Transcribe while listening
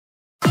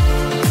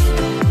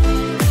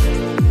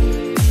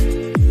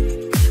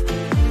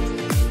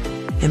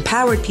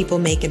Empowered people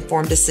make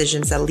informed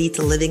decisions that lead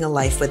to living a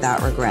life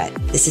without regret.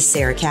 This is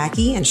Sarah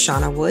Kaki and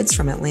Shauna Woods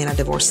from Atlanta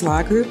Divorce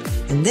Law Group,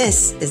 and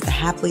this is the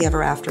Happily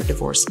Ever After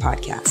Divorce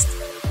Podcast.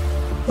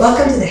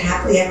 Welcome to the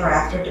Happily Ever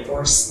After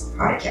Divorce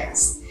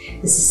Podcast.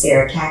 This is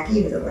Sarah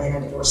Kaki with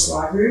Atlanta Divorce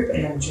Law Group,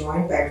 and I'm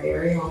joined by our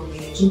very own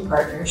managing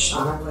partner,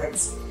 Shauna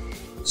Woods.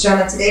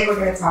 Shauna, today we're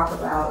going to talk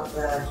about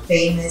the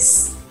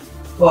famous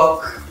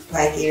book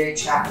by Gary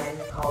Chapman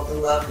called The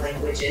Love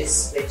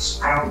Languages,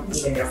 which I don't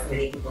even know if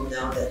many people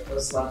know that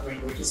those love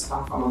languages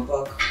come from a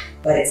book,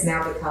 but it's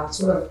now become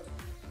sort of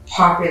a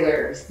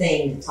popular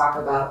thing to talk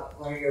about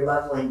what are your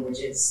love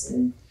languages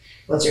and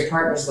what's your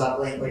partner's love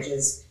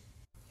languages.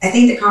 I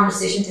think the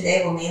conversation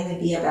today will mainly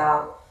be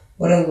about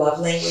what are love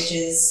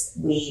languages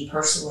we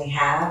personally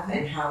have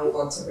and how we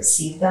want to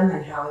receive them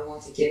and how we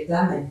want to give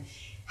them and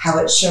how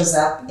it shows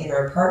up in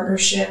our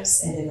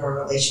partnerships and in our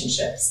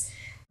relationships.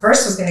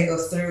 First, I was going to go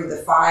through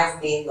the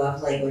 5 main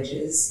love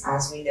languages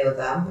as we know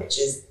them, which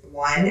is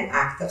 1,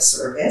 act of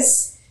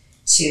service,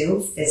 2,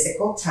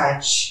 physical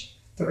touch,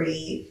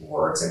 3,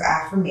 words of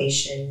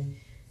affirmation,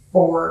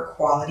 4,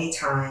 quality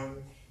time,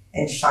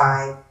 and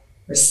 5,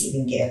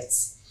 receiving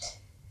gifts.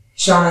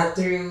 Shauna,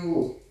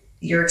 through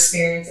your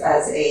experience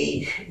as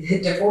a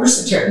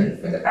divorce attorney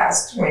for the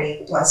past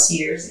 20 plus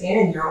years and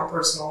in your own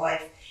personal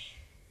life,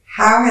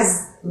 how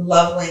has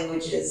love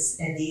languages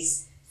and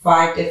these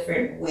 5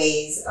 different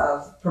ways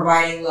of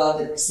providing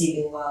love and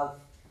receiving love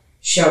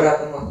showed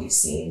up in what you've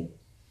seen?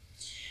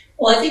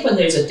 Well, I think when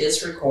there's a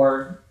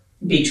discord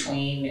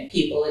between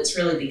people, it's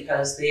really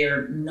because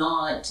they're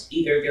not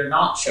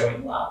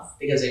showing love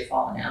because they've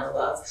fallen out of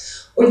love,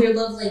 or their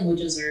love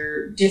languages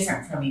are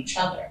different from each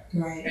other.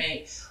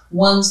 Right?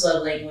 One's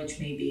love language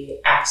may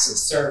be acts of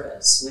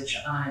service, which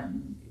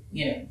I'm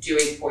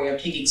doing for you. I'm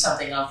taking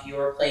something off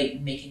your plate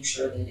and making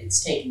sure that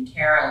it's taken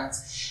care of.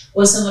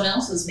 Well, someone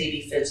else's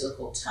maybe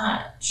physical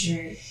touch.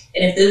 Right.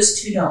 And if those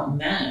two don't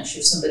mesh,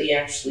 if somebody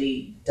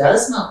actually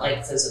does not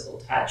like physical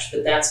touch,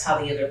 but that's how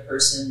the other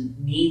person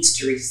needs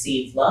to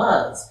receive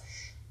love,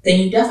 then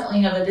you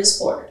definitely have a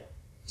discord.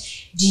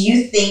 Do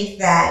you think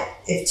that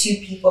if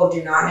 2 people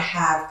do not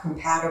have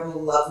compatible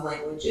love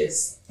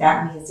languages,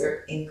 that means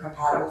they're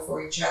incompatible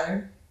for each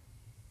other?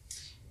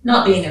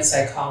 Not being a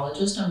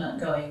psychologist, I'm not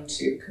going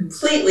to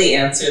completely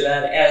answer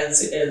that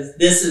as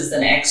this is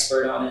an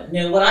expert on it.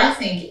 No, what I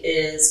think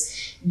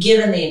is,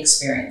 given the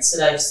experience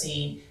that I've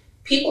seen,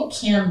 people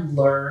can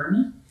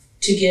learn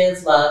to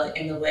give love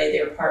in the way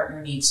their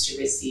partner needs to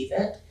receive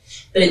it,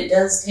 but it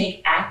does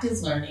take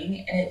active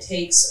learning, and it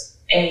takes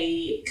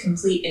a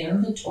complete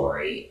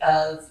inventory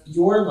of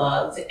your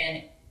love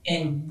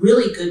and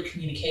really good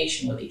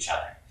communication with each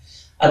other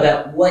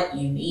about what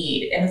you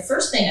need. And the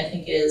first thing I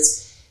think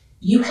is,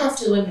 you have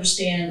to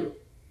understand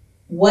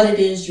what it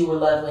is your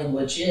love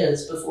language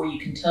is before you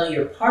can tell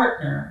your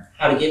partner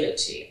how to give it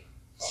to you.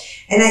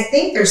 And I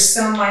think there's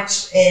so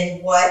much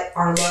in what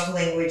our love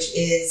language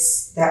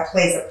is that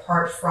plays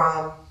apart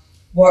from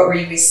what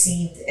we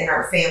received in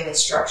our family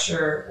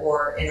structure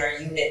or in our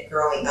unit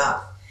growing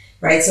up,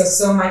 right?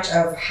 So much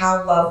of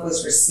how love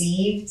was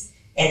received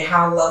and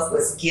how love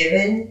was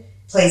given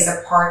plays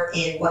a part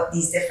in what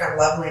these different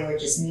love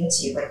languages mean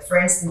to you. Like, for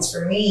instance,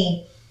 for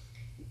me,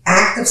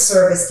 act of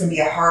service can be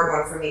a hard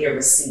one for me to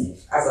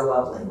receive as a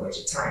love language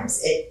at times.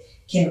 It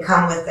can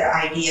come with the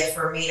idea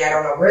for me, and I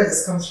don't know where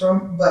this comes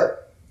from,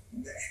 but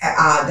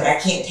that I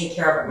can't take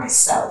care of it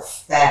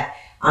myself, that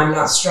I'm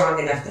not strong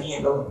enough to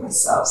handle it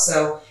myself.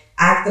 So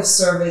act of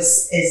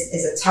service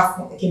is a tough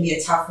one. It can be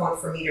a tough one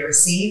for me to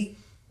receive.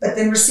 But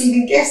then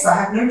receiving gifts, I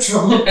have no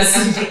trouble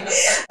receiving.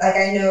 Like,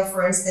 I know,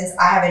 for instance,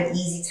 I have an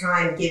easy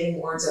time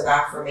giving words of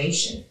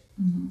affirmation,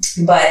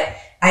 but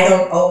I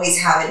don't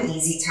always have an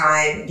easy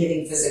time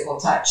giving physical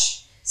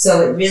touch.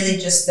 So it really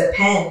just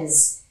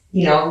depends, a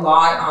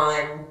lot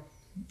on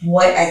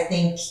what I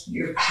think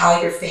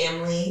how your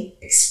family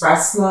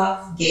expressed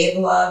love, gave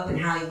love,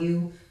 and how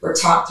you were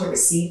taught to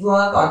receive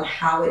love, on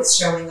how it's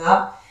showing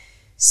up.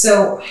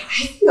 So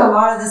I think a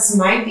lot of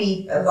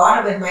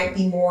it might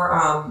be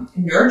more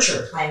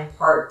nurture playing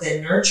part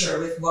than nurture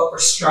with what we're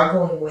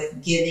struggling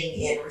with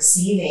giving and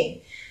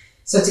receiving.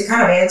 So to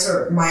kind of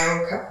answer my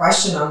own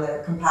question on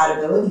the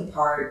compatibility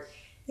part,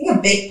 I think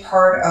a big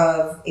part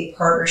of a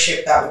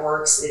partnership that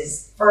works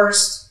is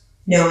first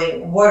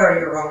knowing what are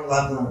your own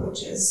love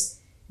languages,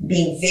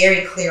 being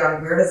very clear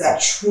on where does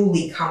that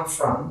truly come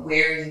from,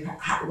 where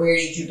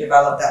did you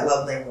develop that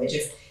love language.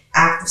 If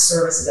act of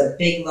service is a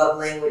big love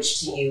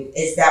language to you,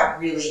 is that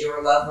really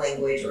your love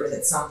language, or is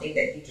it something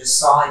that you just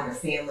saw in your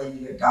family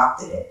and you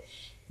adopted it?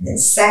 And then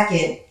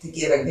second, to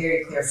give a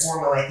very clear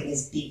formula, I think,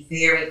 is be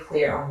very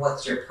clear on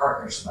what's your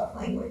partner's love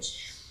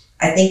language.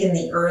 I think in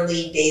the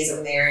early days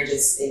of marriage,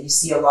 you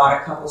see a lot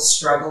of couples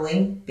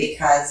struggling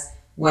because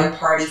one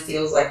party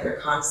feels like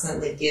they're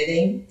constantly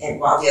giving, and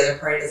while the other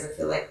party doesn't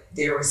feel like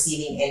they're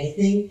receiving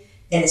anything.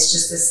 And it's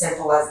just as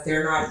simple as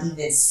they're not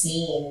even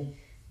seeing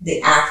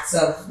the acts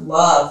of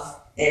love,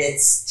 and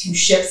it's 2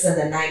 ships in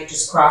the night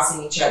just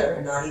crossing each other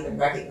and not even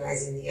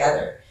recognizing the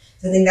other.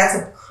 So I think that's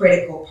a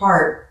critical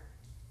part.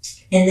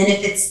 And then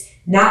if it's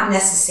not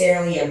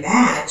necessarily a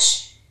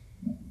match,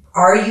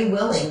 are you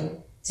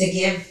willing to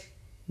give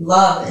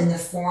love in the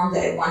form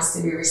that it wants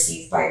to be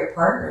received by your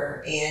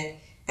partner? And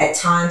at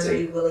times, are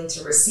you willing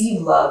to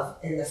receive love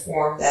in the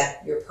form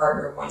that your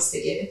partner wants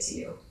to give it to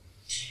you?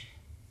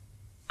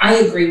 I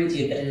agree with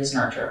you that it is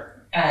nurture.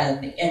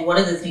 And one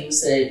of the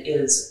things that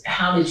is,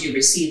 how did you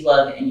receive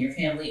love in your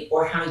family,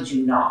 or how did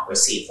you not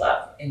receive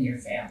love in your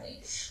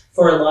family?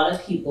 For a lot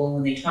of people,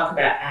 when they talk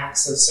about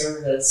acts of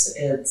service,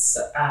 it's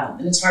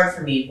and it's hard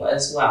for me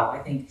as well. I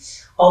think,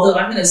 although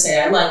I'm going to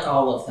say I like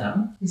all of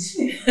them.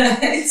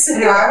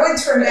 No, I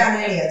wouldn't turn down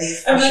any of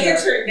these. I'm not going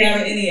to turn down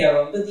any of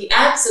them, but the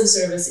acts of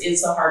service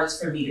is the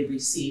hardest for me to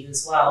receive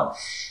as well.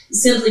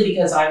 Simply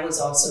because I was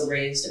also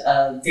raised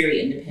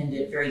very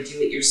independent, very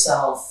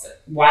do-it-yourself,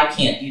 why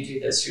can't you do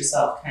this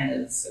yourself kind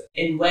of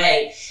in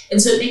way. And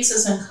so it makes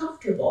us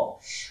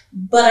uncomfortable.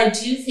 But I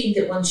do think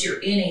that once you're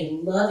in a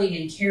loving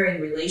and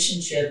caring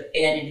relationship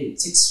and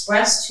it's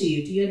expressed to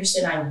you, do you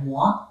understand, I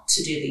want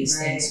to do these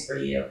things for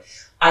you.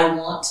 I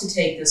want to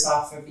take this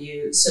off of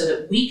you so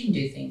that we can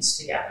do things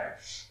together.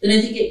 Then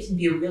I think it can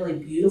be a really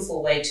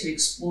beautiful way to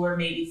explore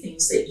maybe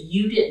things that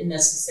you didn't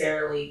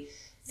necessarily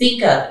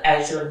think of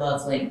as your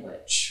love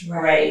language,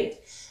 right?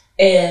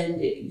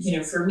 And,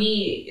 for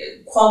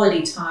me,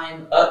 quality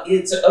time,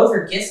 it's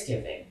over gift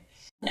giving.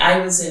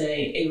 I was in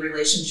a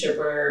relationship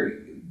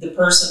where the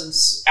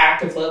person's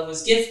act of love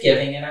was gift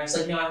giving, and I was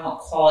like, no, I want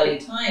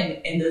quality time,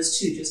 and those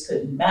two just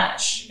couldn't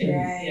mesh,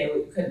 and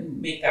we couldn't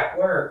make that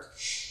work.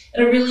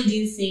 And I really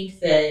do think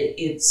that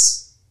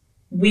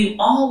we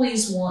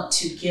always want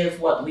to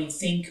give what we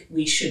think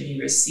we should be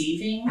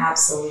receiving.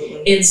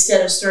 Absolutely.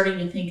 Instead of starting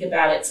to think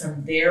about it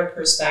from their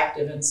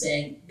perspective and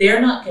saying,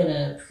 they're not going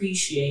to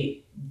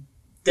appreciate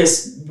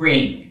this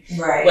ring.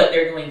 Right. What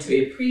they're going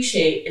to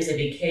appreciate is a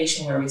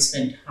vacation where we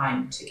spend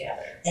time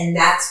together. And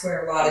that's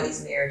where a lot of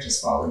these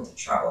marriages fall into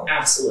trouble.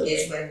 Absolutely.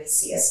 Is when we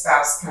see a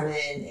spouse come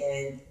in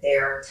and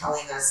they're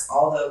telling us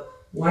all the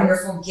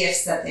wonderful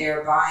gifts that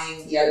they're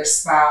buying the other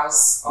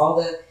spouse, all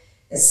the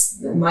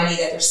money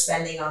that they're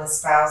spending on the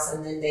spouse,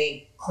 and then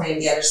they claim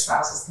the other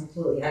spouse is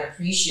completely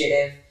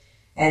unappreciative.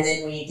 And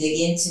then when you dig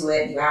into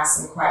it, you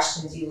ask them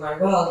questions, you learn,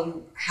 well,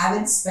 you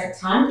haven't spent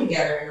time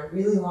together in a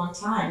really long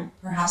time.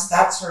 Perhaps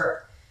that's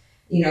her,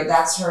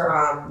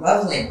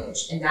 love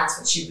language, and that's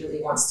what she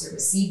really wants to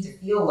receive, to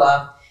feel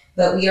love.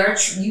 But we are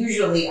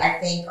usually, I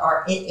think,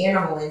 our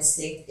animal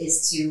instinct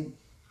is to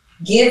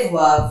give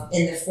love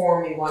in the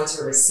form we want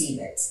to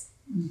receive it.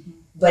 Mm-hmm.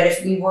 But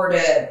if we were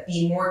to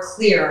be more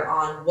clear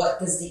on what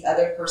does the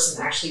other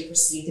person actually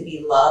perceive to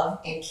be love,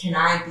 and can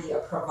I be a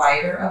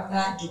provider of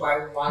that? Do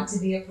I want to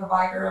be a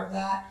provider of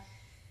that?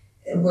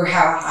 We'll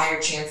have a higher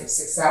chance of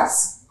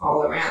success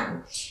all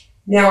around.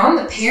 Now, on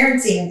the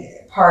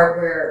parenting part,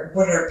 where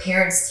what our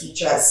parents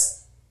teach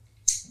us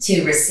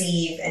to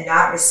receive and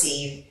not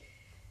receive,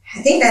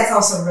 I think that's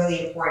also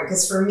really important,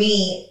 because for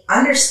me,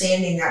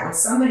 understanding that when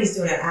somebody's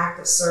doing an act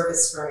of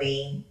service for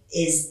me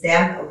is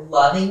them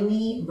loving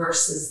me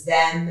versus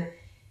them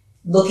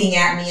looking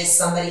at me as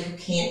somebody who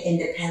can't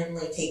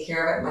independently take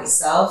care of it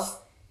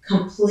myself,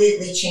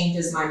 completely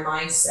changes my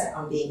mindset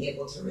on being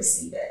able to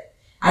receive it.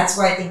 That's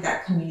why I think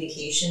that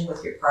communication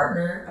with your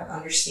partner, of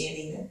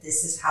understanding that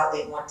this is how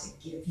they want to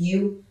give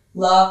you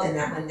love, and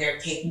that when they're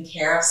taking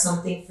care of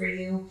something for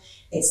you,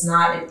 it's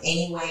not in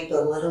any way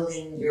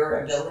belittling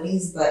your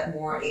abilities, but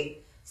more a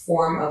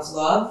form of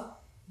love.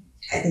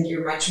 I think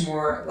you're much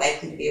more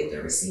likely to be able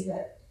to receive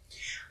it.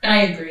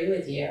 I agree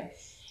with you.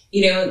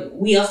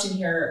 We often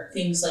hear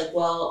things like,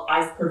 well,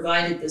 I've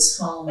provided this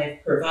home,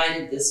 I've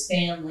provided this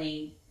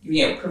family,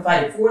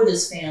 provided for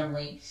this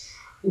family.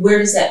 Where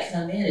does that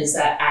come in? Is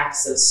that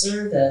acts of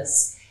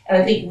service?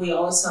 And I think we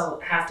also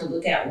have to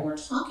look at, when we're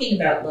talking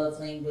about love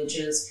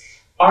languages,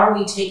 are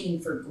we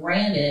taking for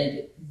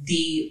granted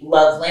the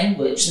love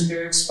language that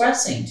they're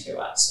expressing to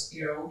us?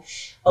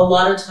 A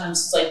lot of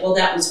times it's like, well,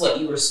 that was what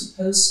you were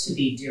supposed to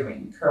be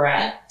doing,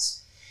 correct?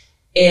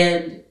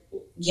 And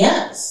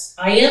yes,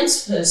 I am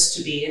supposed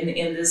to be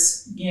in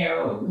this,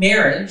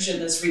 marriage, in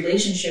this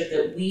relationship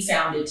that we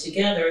founded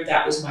together.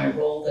 That was my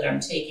role that I'm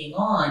taking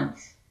on.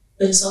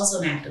 But it's also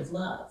an act of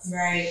love.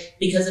 Right.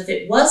 Because if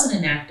it wasn't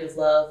an act of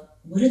love,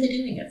 what are they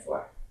doing it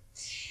for?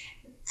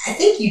 I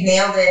think you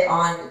nailed it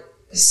on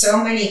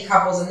so many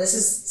couples, and this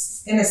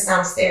is going to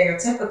sound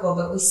stereotypical,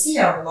 but we see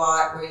it a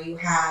lot where you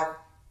have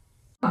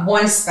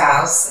one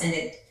spouse, and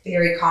it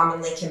very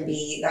commonly can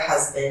be the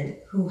husband,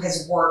 who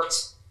has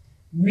worked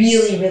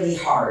really, really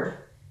hard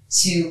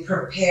to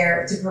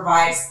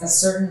provide a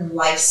certain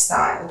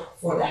lifestyle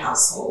for the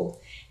household.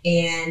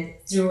 And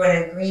through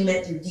an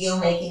agreement, through deal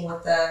making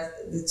with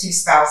the two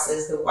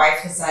spouses, the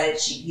wife decided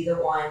she'd be the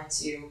one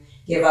to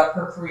give up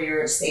her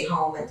career and stay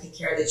home and take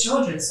care of the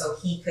children so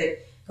he could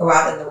go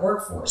out in the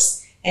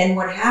workforce. And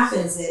what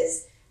happens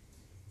is,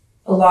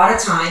 a lot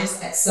of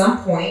times at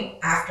some point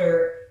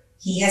after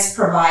he has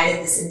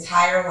provided this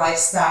entire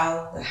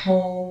lifestyle, the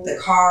home, the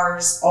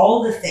cars,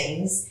 all the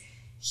things,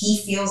 he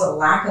feels a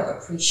lack of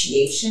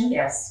appreciation.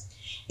 Yes.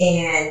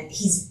 And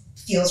he's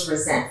feels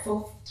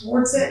resentful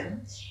towards it,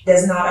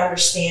 does not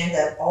understand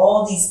that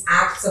all these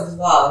acts of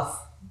love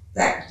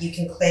that you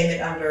can claim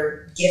it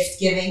under gift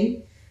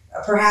giving,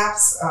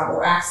 perhaps,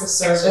 or acts of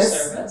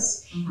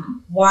service. Mm-hmm.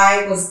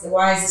 Why is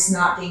this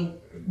not being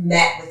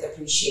met with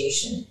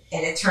appreciation?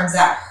 And it turns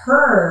out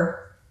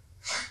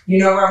you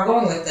know where I'm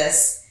going with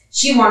this,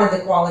 she wanted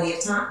the quality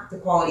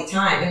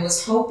time and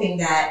was hoping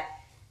that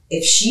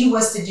if she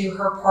was to do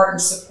her part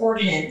and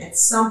support him at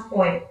some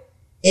point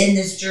in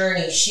this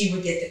journey, she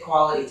would get the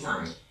quality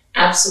time.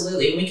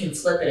 Absolutely. And we can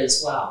flip it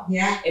as well.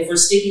 Yeah. If we're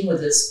sticking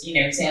with this,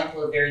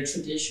 example of very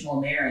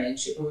traditional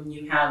marriage, when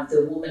you have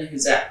the woman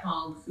who's at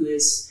home who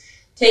is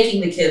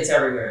taking the kids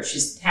everywhere.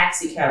 She's the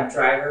taxi cab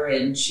driver,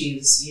 and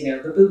she's,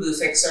 the boo-boo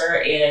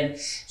fixer, and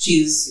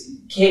she's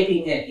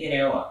keeping it,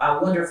 a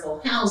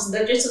wonderful house.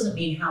 That just doesn't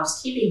mean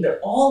housekeeping,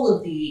 but all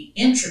of the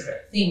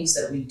intricate things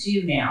that we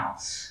do now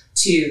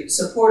to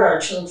support our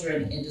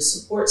children and to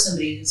support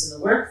somebody who's in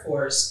the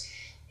workforce.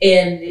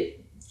 And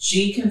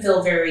she can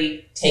feel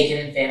very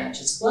taken advantage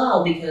as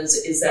well, because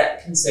is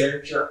that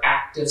considered your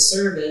act of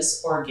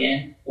service, or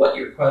again, what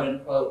you're quote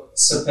unquote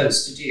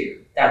supposed to do?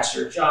 That's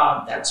your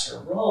job, that's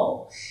your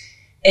role.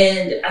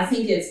 And I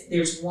think if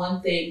there's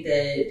one thing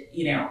that,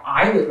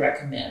 I would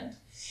recommend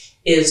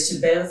is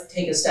to both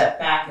take a step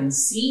back and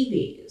see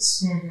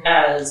these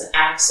as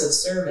acts of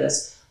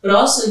service, but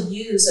also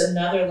use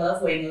another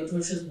love language,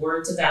 which is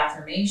words of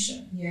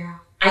affirmation. Yeah.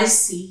 I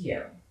see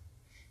you.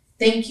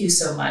 Thank you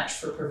so much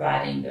for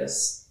providing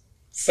this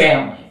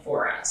family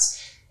for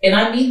us. And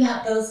I mean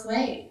that both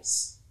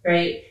ways,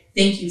 right?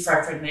 Thank you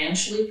for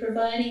financially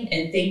providing,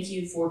 and thank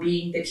you for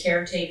being the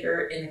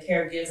caretaker and the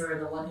caregiver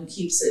and the one who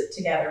keeps it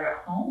together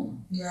at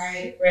home.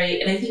 Right. Right.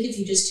 And I think if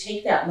you just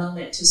take that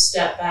moment to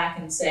step back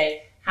and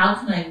say, how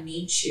can I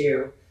meet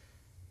you?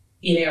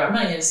 I'm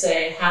not going to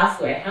say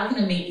halfway. How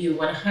can I meet you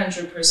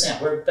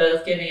 100%? We're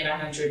both giving it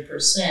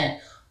 100%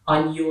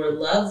 on your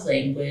love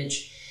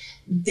language.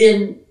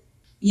 Then,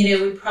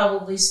 we'd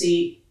probably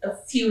see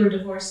fewer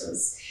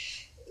divorces.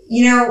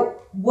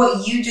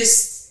 What you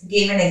just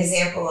gave an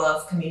example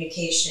of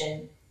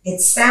communication,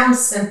 it sounds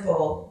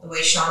simple the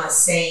way Shauna's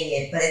saying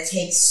it, but it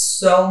takes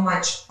so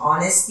much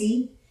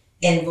honesty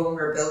and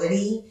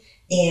vulnerability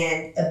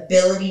and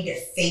ability to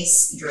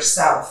face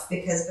yourself.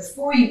 Because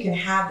before you can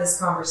have this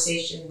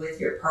conversation with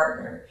your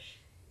partner,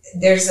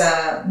 there's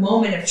a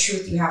moment of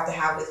truth you have to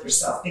have with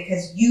yourself,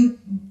 because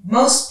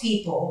most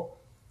people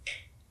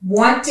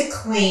want to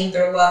claim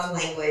their love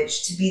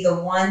language to be the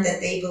one that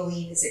they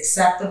believe is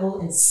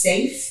acceptable and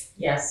safe.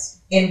 Yes.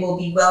 And will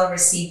be well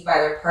received by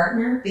their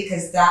partner,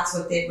 because that's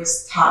what they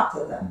was taught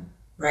to them,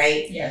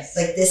 right? Yes.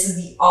 Like, this is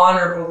the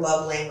honorable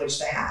love language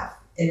to have.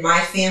 In my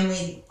family,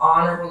 the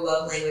honorable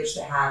love language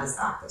to have is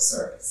act of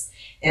service.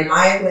 In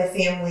my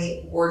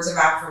family, words of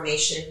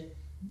affirmation,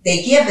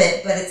 they give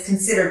it, but it's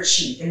considered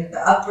cheap. In the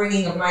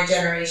upbringing of my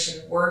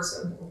generation, words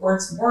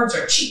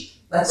are cheap.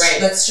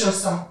 Let's show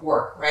some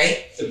work,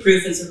 right? The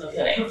proof is in the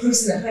pudding. The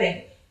proof's in the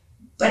pudding.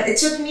 But it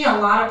took me a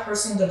lot of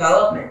personal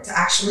development to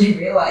actually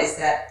realize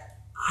that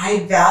I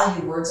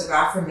value words of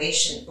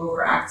affirmation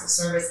over acts of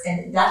service.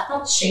 And that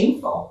felt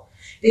shameful,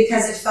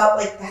 because it felt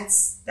like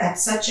that's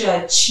such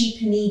a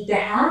cheap need to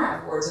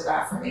have, words of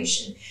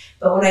affirmation.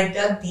 But when I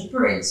dug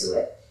deeper into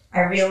it,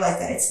 I realized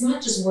that it's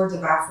not just words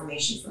of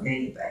affirmation from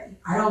anybody.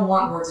 I don't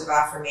want words of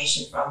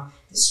affirmation from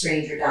the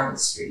stranger down the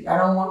street. I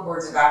don't want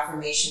words of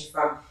affirmation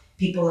from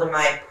people in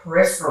my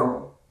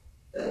peripheral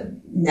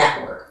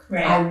network.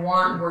 Right. I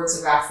want words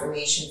of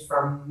affirmation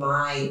from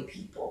my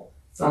people,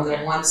 from the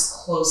ones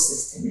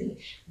closest to me,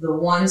 the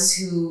ones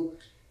who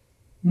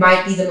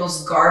might be the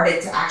most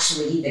guarded to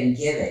actually even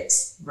give it,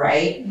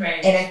 right?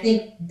 Right. And I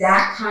think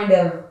that kind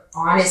of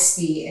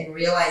honesty and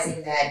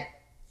realizing that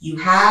you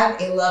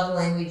have a love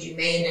language you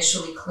may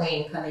initially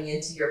claim coming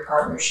into your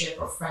partnership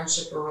or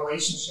friendship or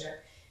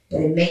relationship,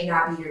 but it may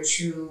not be your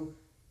true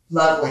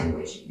love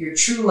language. Your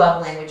true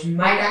love language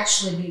might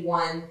actually be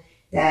one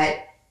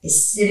that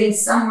is sitting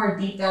somewhere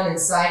deep down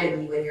inside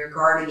of you and you're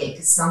guarding it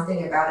because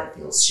something about it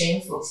feels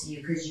shameful to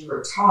you, because you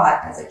were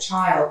taught as a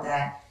child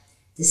that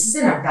this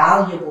isn't a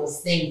valuable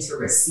thing to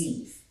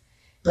receive,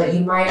 but you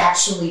might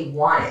actually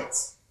want it.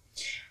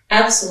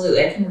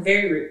 Absolutely. I can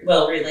very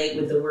well relate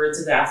with the words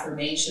of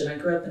affirmation. I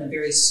grew up in a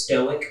very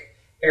stoic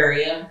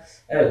area.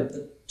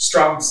 The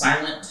strong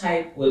silent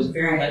type was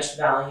very much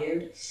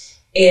valued.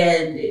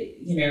 And,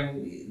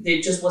 there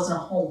just wasn't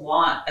a whole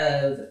lot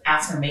of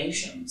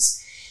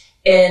affirmations.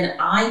 And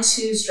I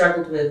too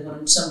struggled with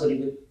when somebody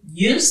would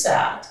use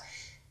that.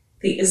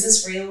 Is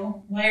this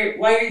real? Why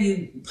are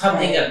you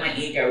pumping up my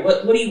ego?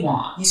 What do you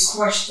want? You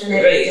question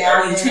it. Right.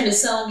 Are you trying to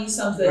sell me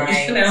something?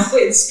 Right.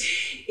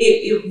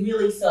 It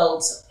really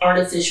felt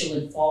artificial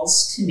and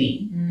false to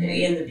me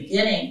in the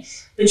beginning.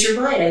 But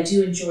you're right, I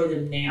do enjoy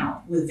them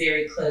now with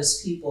very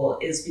close people,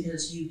 is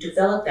because you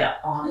develop that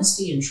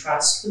honesty and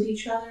trust with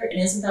each other.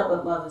 And isn't that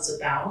what love is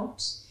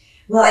about?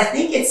 Well, I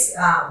think it's,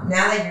 now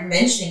that you're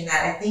mentioning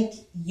that, I think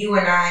you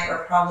and I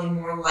are probably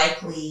more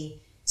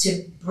likely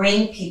to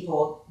bring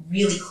people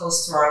really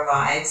close to our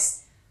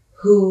lives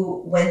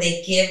who, when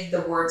they give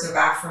the words of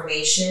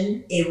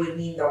affirmation, it would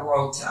mean the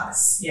world to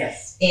us.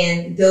 Yes.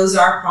 And those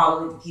are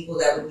probably the people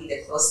that would be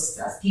the closest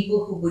to us.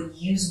 People who would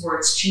use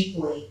words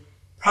cheaply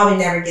probably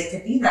never get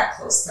to be that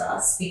close to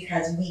us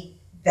because we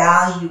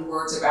value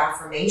words of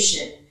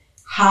affirmation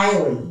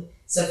highly.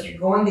 So if you're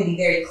going to be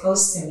very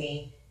close to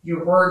me,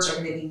 your words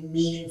are going to be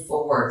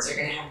meaningful words. They're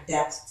going to have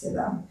depth to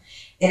them.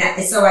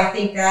 And so I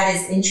think that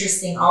is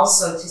interesting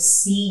also to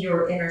see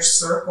your inner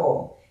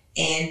circle,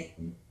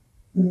 and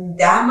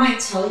that might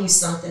tell you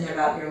something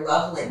about your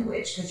love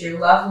language, because your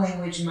love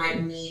language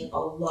might mean a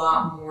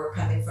lot more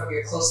coming from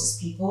your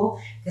closest people,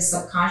 because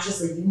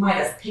subconsciously you might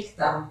have picked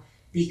them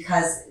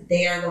because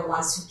they are the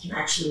ones who can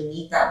actually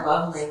meet that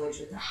love language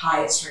with the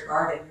highest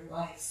regard in your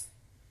life.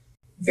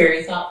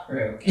 Very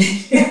thought-provoking.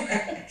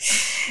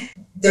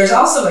 There's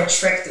also a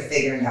trick to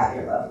figuring out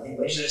your love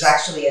language. There's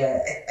actually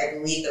I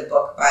believe the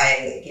book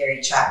by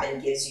Gary Chapman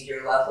gives you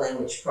your love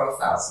language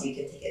profile, so you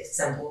can take a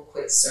simple,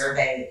 quick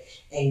survey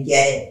and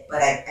get it.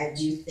 But I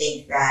do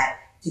think that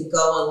to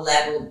go a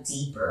level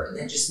deeper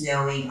than just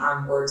knowing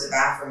I'm words of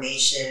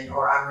affirmation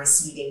or I'm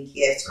receiving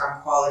gifts or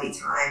I'm quality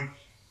time,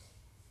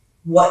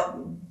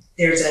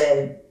 there's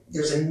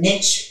a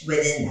niche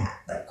within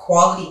that. Like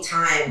quality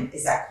time,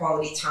 is that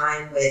quality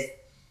time with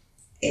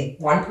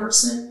one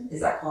person? Is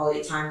that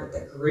quality time with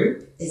a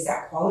group? Is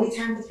that quality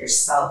time with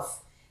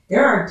yourself?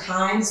 There are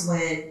times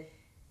when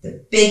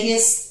the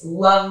biggest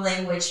love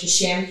language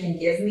Hisham can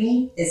give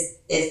me is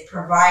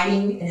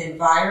providing an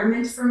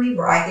environment for me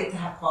where I get to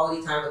have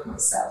quality time with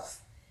myself.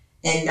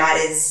 And that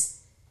is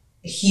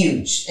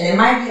huge. And it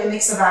might be a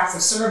mix of acts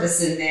of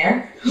service in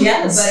there.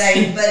 Yes.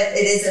 but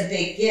it is a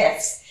big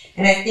gift.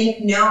 And I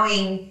think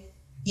knowing,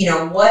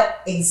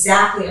 what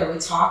exactly are we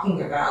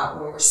talking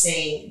about when we're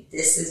saying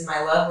this is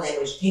my love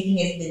language, taking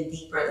it even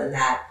deeper than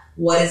that,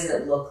 what does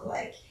it look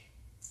like?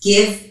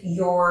 Give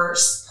your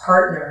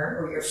partner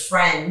or your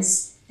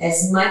friends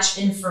as much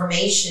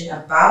information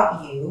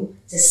about you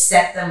to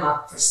set them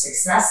up for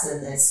success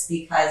in this,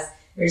 because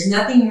there's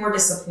nothing more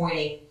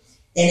disappointing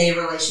in a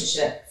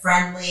relationship,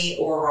 friendly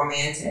or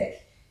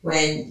romantic,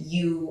 when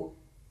you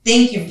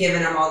think you've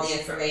given them all the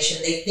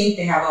information, they think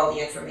they have all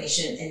the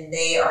information, and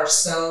they are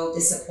so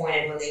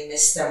disappointed when they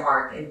miss the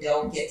mark and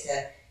don't get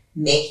to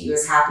make you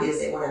as happy as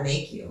they want to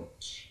make you.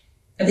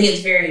 I think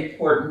it's very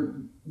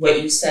important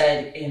what you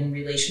said in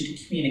relation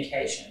to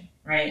communication,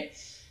 right?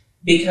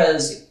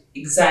 Because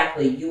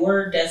exactly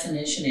your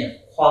definition of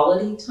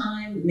quality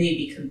time may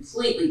be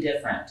completely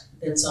different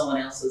than someone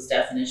else's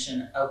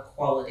definition of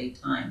quality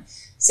time.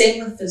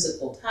 Same with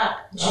physical touch.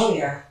 Oh,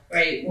 yeah.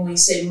 Right? When we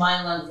say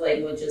my love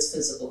language is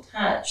physical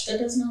touch, that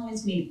doesn't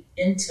always mean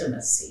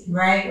intimacy.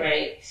 Right.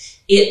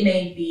 Right? It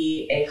may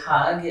be a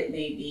hug. It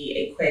may be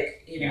a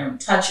quick,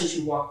 touch as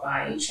you walk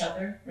by each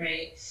other,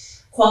 right?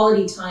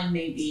 Quality time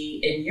may be,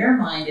 in your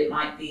mind, it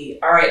might be,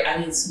 all right, I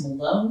need some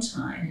alone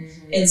time.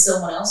 Mm-hmm. In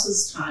someone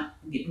else's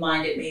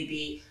mind, it may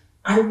be,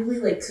 I really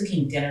like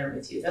cooking dinner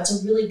with you. That's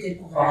a really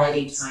good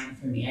quality time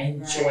for me. I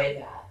enjoy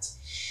that.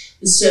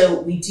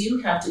 So we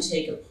do have to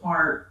take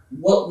apart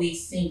what we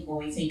think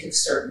when we think of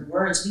certain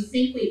words. We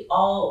think we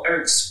all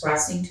are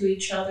expressing to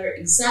each other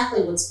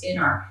exactly what's in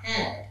our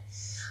head.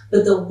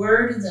 But the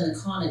words and the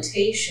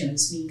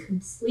connotations mean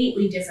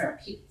completely different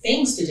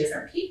things to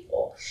different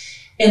people.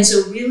 And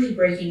so really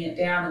breaking it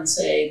down and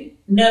saying,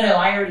 no,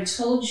 I already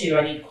told you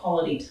I need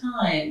quality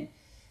time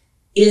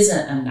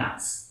isn't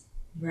enough.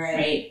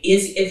 Right?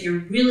 If you're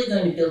really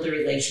going to build a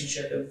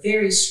relationship, a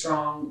very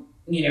strong,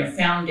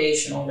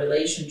 foundational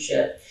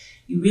relationship,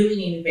 you really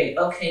need to be,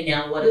 okay,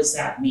 now what does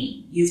that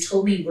mean? You've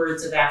told me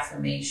words of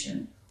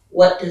affirmation.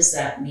 What does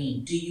that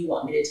mean? Do you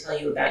want me to tell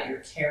you about your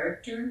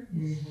character?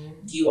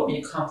 Mm-hmm. Do you want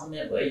me to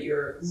compliment what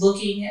you're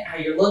looking at, how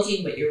you're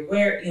looking, what you're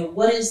wearing?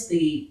 What is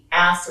the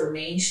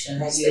affirmations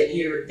that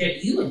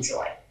you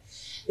enjoy,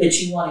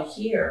 that you want to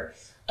hear?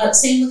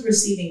 Same with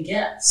receiving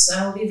gifts.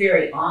 I will be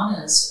very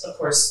honest. Of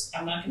course,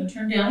 I'm not going to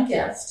turn down a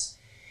gift.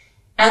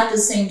 At the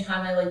same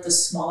time, I like the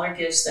smaller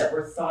gifts that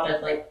were thought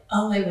of, like,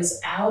 oh, I was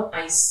out,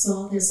 I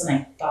saw this, and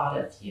I thought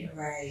of you.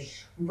 Right.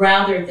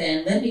 Rather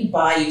than, let me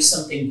buy you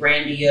something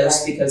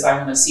grandiose because I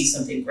want to see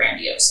something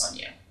grandiose on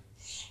you.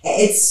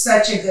 It's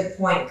such a good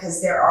point,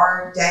 because there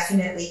are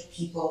definitely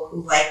people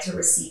who like to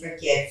receive a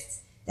gift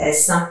that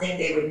is something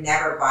they would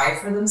never buy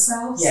for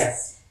themselves.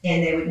 Yes.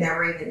 And they would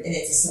never even, and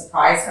it's a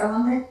surprise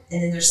element.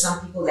 And then there's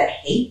some people that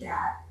hate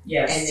that.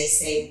 Yes. And they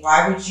say,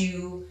 why would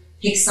you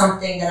pick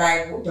something that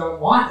I don't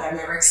want, that I've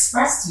never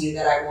expressed to you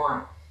that I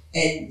want?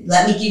 And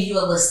let me give you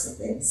a list of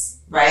things,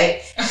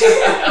 right?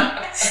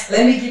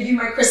 Let me give you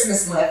my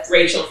Christmas list.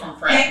 Rachel from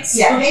Friends.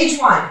 Yeah, page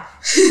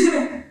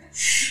 1.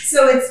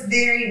 So it's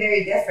very,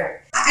 very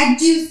different. I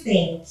do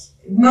think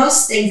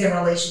most things in a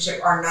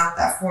relationship are not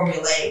that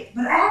formulaic,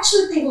 but I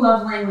actually think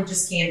love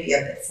languages can be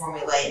a bit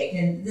formulaic.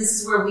 And this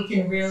is where we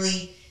can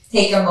really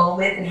take a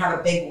moment and have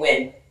a big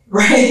win,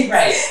 right?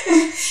 Right.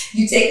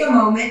 You take a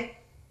moment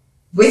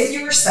with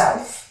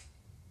yourself,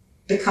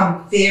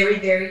 become very,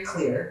 very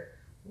clear.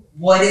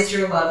 What is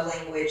your love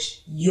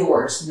language?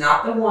 Yours,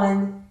 not the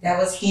one that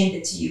was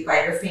handed to you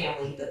by your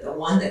family, but the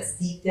one that's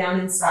deep down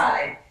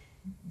inside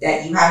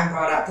that you haven't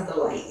brought out to the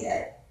light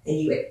yet. And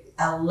you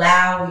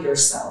allow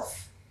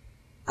yourself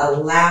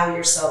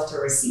to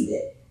receive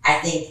it. I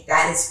think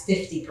that is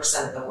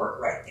 50% of the work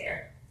right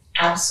there.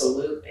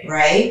 Absolutely.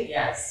 Right?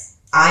 Yes.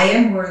 I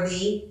am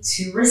worthy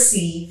to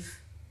receive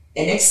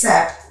and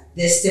accept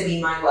this to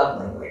be my love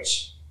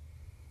language.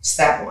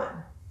 Step 1.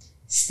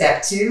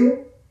 Step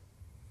 2,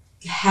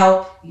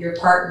 help your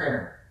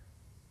partner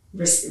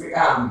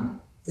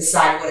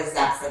decide what is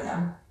that for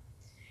them.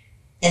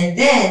 And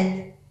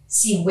then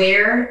see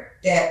where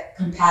the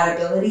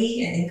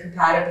compatibility and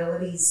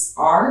incompatibilities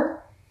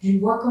are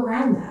and work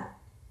around that.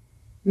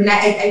 I mean,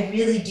 I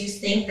really do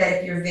think that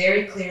if you're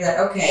very clear that,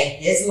 okay,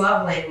 his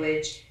love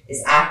language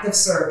is act of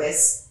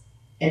service,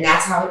 and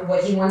that's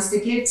what he wants to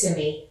give to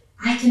me,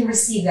 I can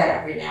receive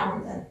that every now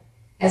and then.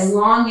 As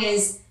long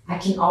as I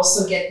can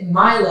also get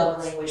my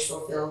love language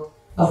fulfilled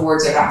of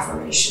words of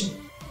affirmation.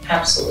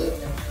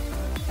 Absolutely.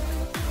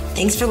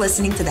 Thanks for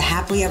listening to the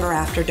Happily Ever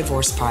After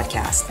Divorce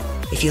podcast.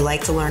 If you'd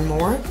like to learn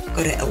more,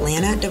 go to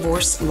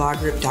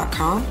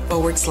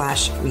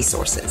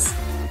atlantadivorcelawgroup.com/resources.